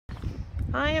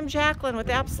Hi, I'm Jacqueline with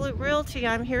Absolute Realty.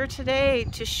 I'm here today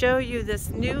to show you this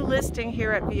new listing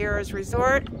here at Vieira's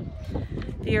Resort.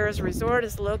 Vieira's Resort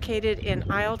is located in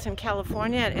Isleton,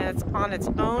 California, and it's on its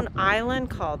own island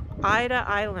called Ida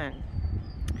Island.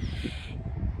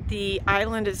 The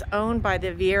island is owned by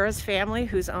the Vieira's family,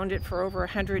 who's owned it for over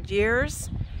 100 years,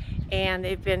 and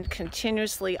they've been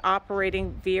continuously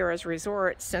operating Vieira's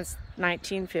Resort since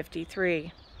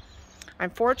 1953. I'm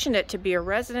fortunate to be a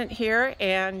resident here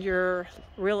and your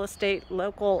real estate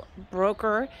local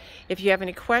broker. If you have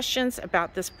any questions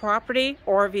about this property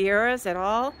or Vieira's at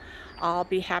all, I'll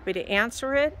be happy to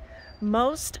answer it.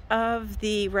 Most of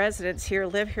the residents here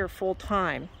live here full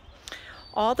time.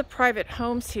 All the private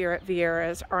homes here at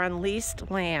Vieira's are on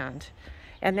leased land,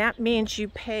 and that means you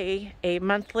pay a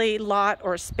monthly lot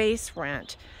or space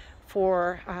rent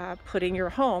for putting your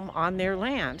home on their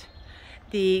land.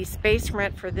 The space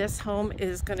rent for this home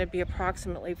is going to be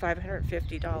approximately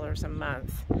 $550 a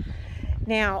month.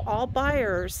 Now, all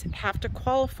buyers have to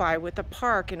qualify with the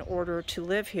park in order to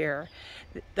live here.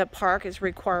 The park is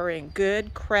requiring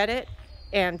good credit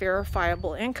and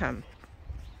verifiable income.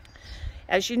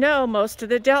 As you know, most of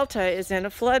the Delta is in a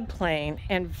floodplain,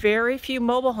 and very few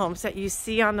mobile homes that you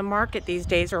see on the market these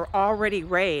days are already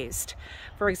raised.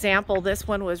 For example, this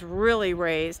one was really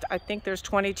raised. I think there's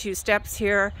 22 steps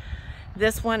here.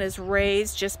 This one is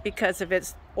raised just because of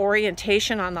its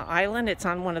orientation on the island. It's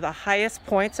on one of the highest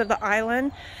points of the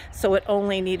island, so it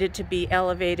only needed to be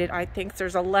elevated. I think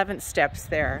there's 11 steps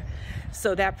there.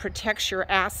 So that protects your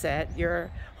asset.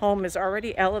 Your home is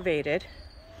already elevated.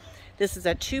 This is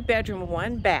a 2-bedroom,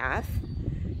 1-bath,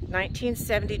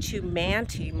 1972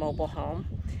 Manti mobile home,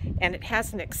 and it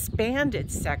has an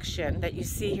expanded section that you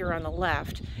see here on the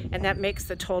left, and that makes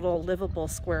the total livable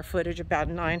square footage about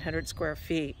 900 square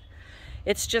feet.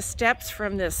 It's just steps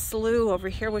from this slough over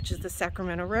here, which is the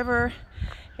Sacramento River.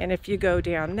 And if you go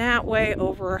down that way,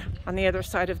 over on the other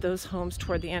side of those homes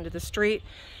toward the end of the street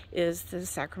is the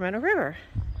Sacramento River.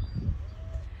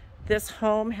 This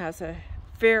home has a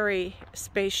very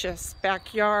spacious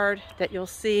backyard that you'll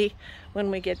see when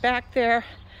we get back there.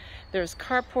 There's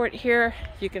carport here.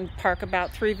 You can park about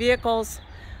 3 vehicles,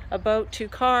 a boat, 2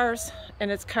 cars,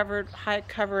 and it's covered, high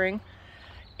covering.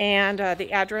 And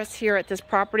the address here at this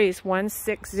property is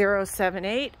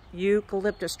 16078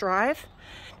 Eucalyptus Drive.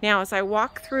 Now, as I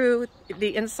walk through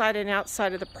the inside and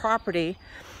outside of the property,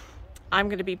 I'm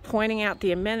going to be pointing out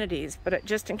the amenities, but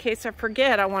just in case I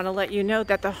forget, I want to let you know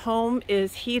that the home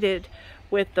is heated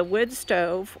with the wood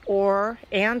stove or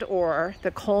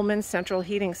the Coleman central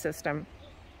heating system.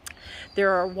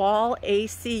 There are wall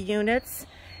AC units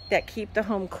that keep the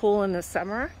home cool in the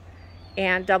summer,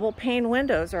 and double pane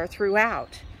windows are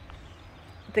throughout.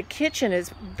 The kitchen is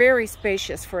very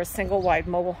spacious for a single wide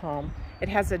mobile home. It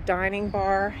has a dining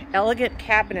bar, elegant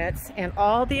cabinets, and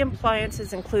all the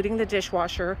appliances, including the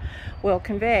dishwasher, will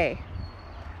convey.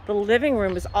 The living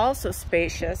room is also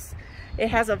spacious. It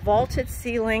has a vaulted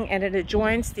ceiling, and it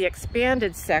adjoins the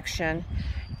expanded section,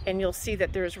 and you'll see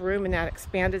that there's room in that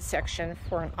expanded section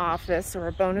for an office or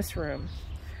a bonus room.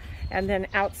 And then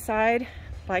outside,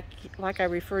 like I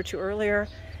referred to earlier,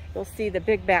 you'll see the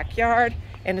big backyard,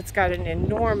 and it's got an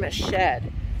enormous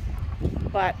shed.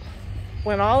 But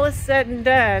when all is said and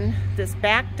done, this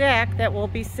back deck that we'll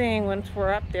be seeing once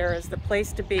we're up there is the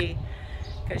place to be,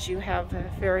 because you have a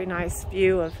very nice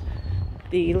view of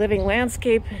the living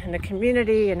landscape and the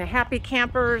community and the happy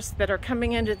campers that are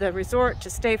coming into the resort to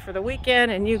stay for the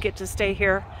weekend, and you get to stay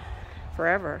here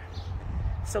forever.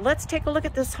 So let's take a look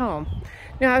at this home.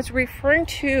 Now, I was referring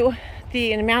to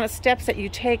the amount of steps that you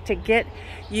take to get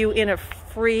you in a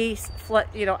free flood,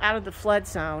 out of the flood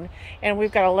zone. And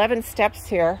we've got 11 steps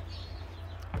here,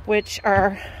 which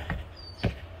are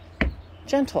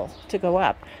gentle to go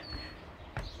up.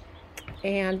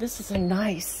 And this is a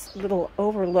nice little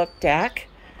overlook deck.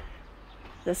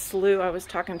 The slough I was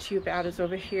talking to you about is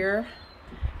over here.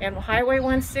 And Highway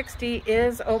 160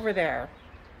 is over there.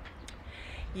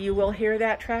 You will hear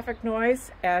that traffic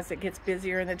noise as it gets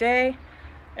busier in the day,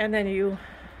 and then you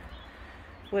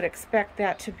would expect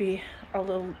that to be a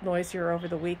little noisier over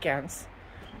the weekends.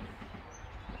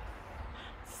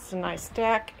 It's a nice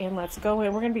deck, and let's go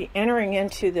in. We're going to be entering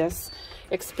into this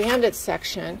expanded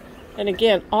section, and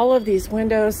again, all of these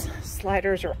windows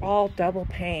sliders are all double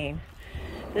pane.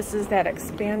 This is that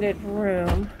expanded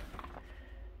room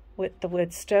with the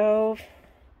wood stove.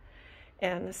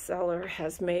 And the seller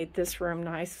has made this room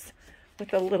nice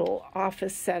with a little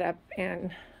office setup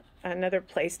and another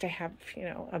place to have,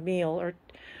 a meal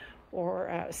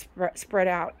or spread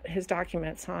out his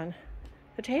documents on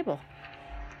the table.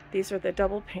 These are the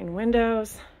double pane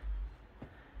windows.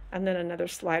 And then another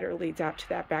slider leads out to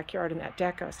that backyard and that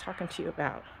deck I was talking to you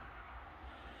about.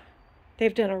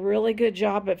 They've done a really good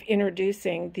job of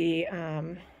introducing the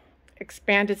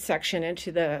expanded section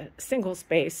into the single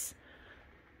space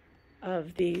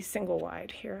of the single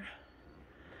wide here.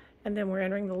 And then we're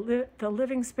entering the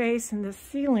living space, and the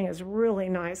ceiling is really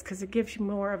nice because it gives you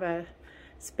more of a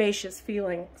spacious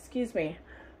feeling, excuse me,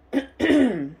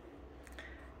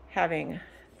 having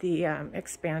the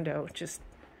expando just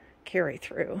carry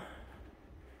through.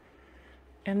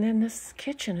 And then this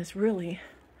kitchen is really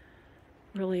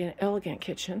an elegant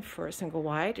kitchen for a single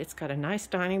wide. It's got a nice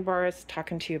dining bar I was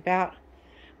talking to you about.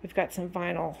 We've got some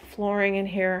vinyl flooring in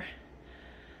here,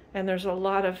 and there's a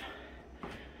lot of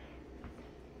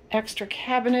extra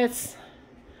cabinets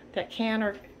that can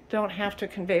or don't have to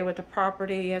convey with the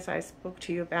property, as I spoke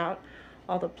to you about.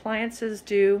 All the appliances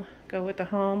do go with the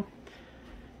home,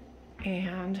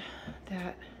 and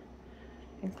that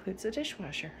includes a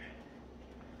dishwasher.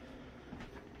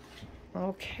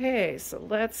 Okay, so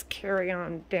let's carry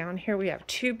on down here. We have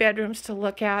 2 bedrooms to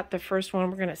look at. The first one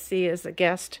we're going to see is the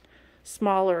guest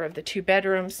smaller of the 2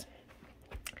 bedrooms.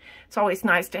 It's always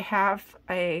nice to have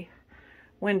a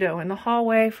window in the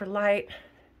hallway for light.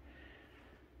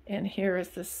 And here is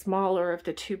the smaller of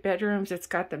the 2 bedrooms. It's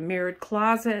got the mirrored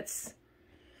closets.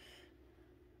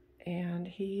 And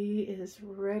he is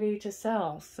ready to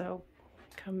sell, so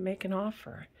come make an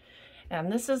offer.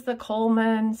 And this is the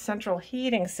Coleman central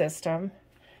heating system.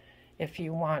 If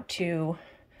you want to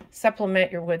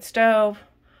supplement your wood stove,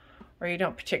 or you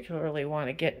don't particularly want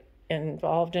to get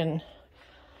involved in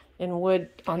wood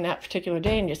on that particular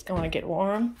day and just want to get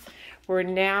warm. We're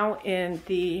now in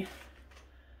the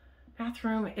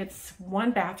bathroom. It's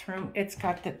 1 bathroom. It's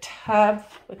got the tub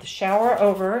with the shower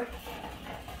over,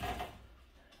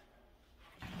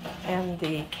 and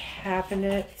the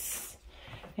cabinets.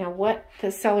 Now what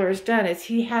the seller has done is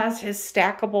he has his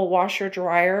stackable washer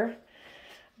dryer,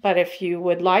 but if you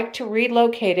would like to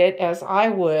relocate it, as I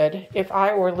would if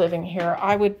I were living here,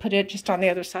 I would put it just on the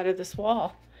other side of this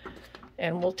wall.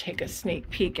 And we'll take a sneak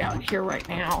peek out here right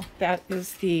now. That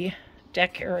is the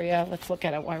deck area. Let's look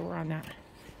at it while we're on that.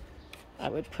 I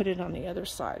would put it on the other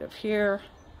side of here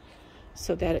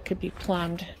so that it could be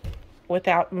plumbed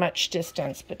without much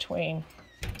distance between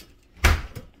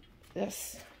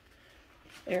this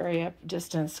area.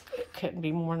 Distance couldn't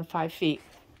be more than 5 feet.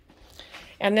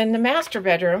 And then the master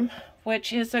bedroom,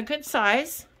 which is a good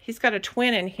size. He's got a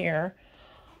twin in here.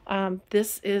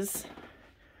 This is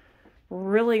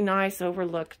really nice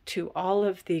overlook to all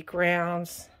of the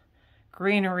grounds,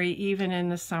 greenery. Even in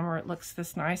the summer it looks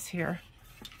this nice here.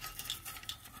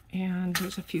 And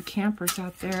there's a few campers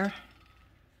out there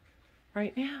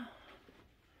right now.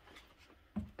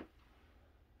 It's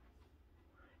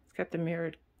got the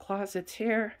mirrored closets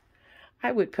here.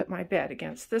 I would put my bed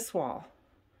against this wall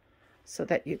so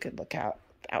that you could look out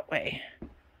that way.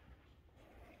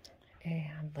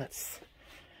 And let's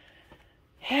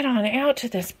head on out to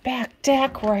this back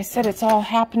deck where I said it's all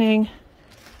happening.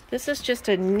 This is just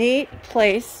a neat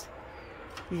place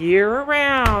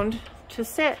year-round to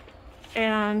sit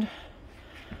and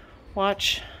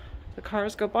watch the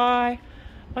cars go by,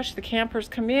 watch the campers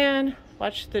come in,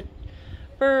 watch the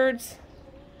birds,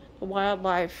 the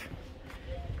wildlife,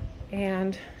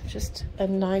 and just a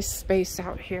nice space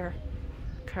out here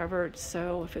covered,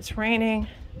 so if it's raining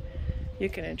you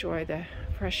can enjoy the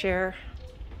fresh air.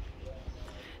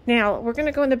 Now we're going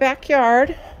to go in the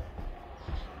backyard,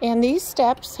 and these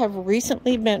steps have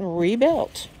recently been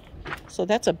rebuilt, so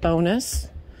that's a bonus.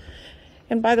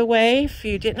 And by the way, if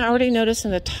you didn't already notice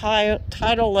in the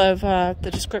title of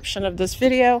the description of this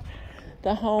video,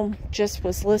 the home just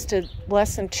was listed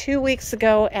less than 2 weeks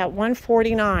ago at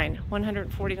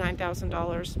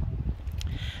 $149,000.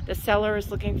 The seller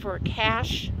is looking for a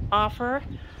cash offer.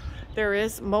 There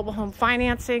is mobile home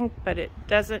financing, but it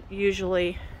doesn't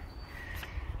usually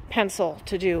pencil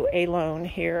to do a loan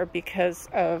here because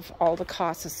of all the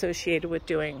costs associated with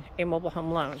doing a mobile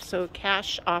home loan. So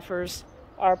cash offers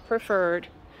are preferred.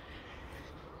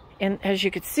 And as you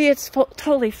can see, it's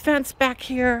totally fenced back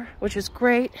here, which is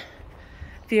great.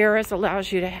 Vieira's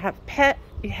allows you to have pet.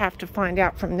 You have to find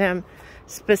out from them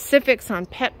specifics on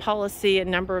pet policy and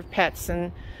number of pets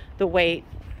and the weight,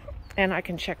 and I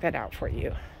can check that out for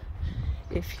you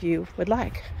if you would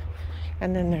like.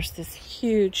 And then there's this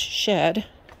huge shed,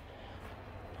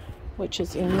 which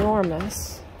is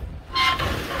enormous.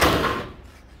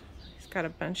 It's got a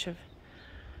bunch of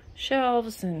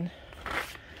shelves and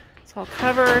it's all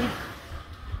covered.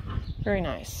 Very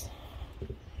nice.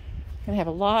 Gonna have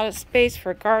a lot of space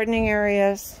for gardening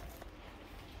areas.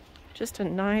 Just a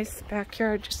nice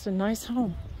backyard, just a nice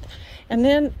home. And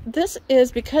then this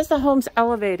is, because the home's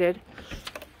elevated,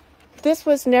 this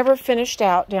was never finished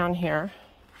out down here.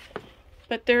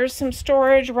 But there's some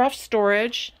storage, rough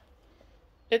storage.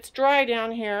 It's dry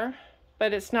down here,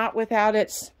 but it's not without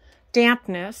its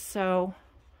dampness, so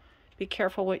be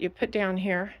careful what you put down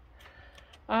here.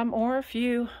 Or if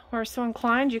you are so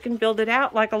inclined, you can build it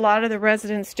out like a lot of the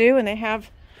residents do, and they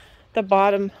have the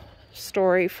bottom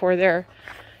story for their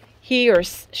he or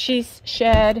she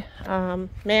shed,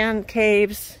 man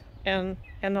caves, and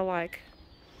the like.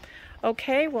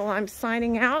 Okay, well, I'm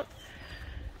signing out.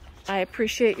 I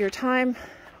appreciate your time,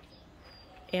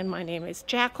 and my name is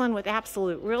Jacqueline with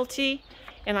Absolute Realty,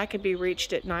 and I could be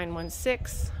reached at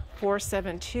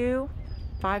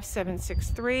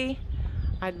 916-472-5763.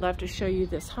 I'd love to show you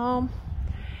this home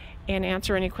and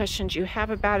answer any questions you have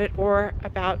about it or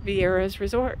about Vieira's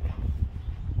Resort.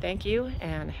 Thank you,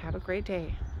 and have a great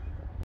day.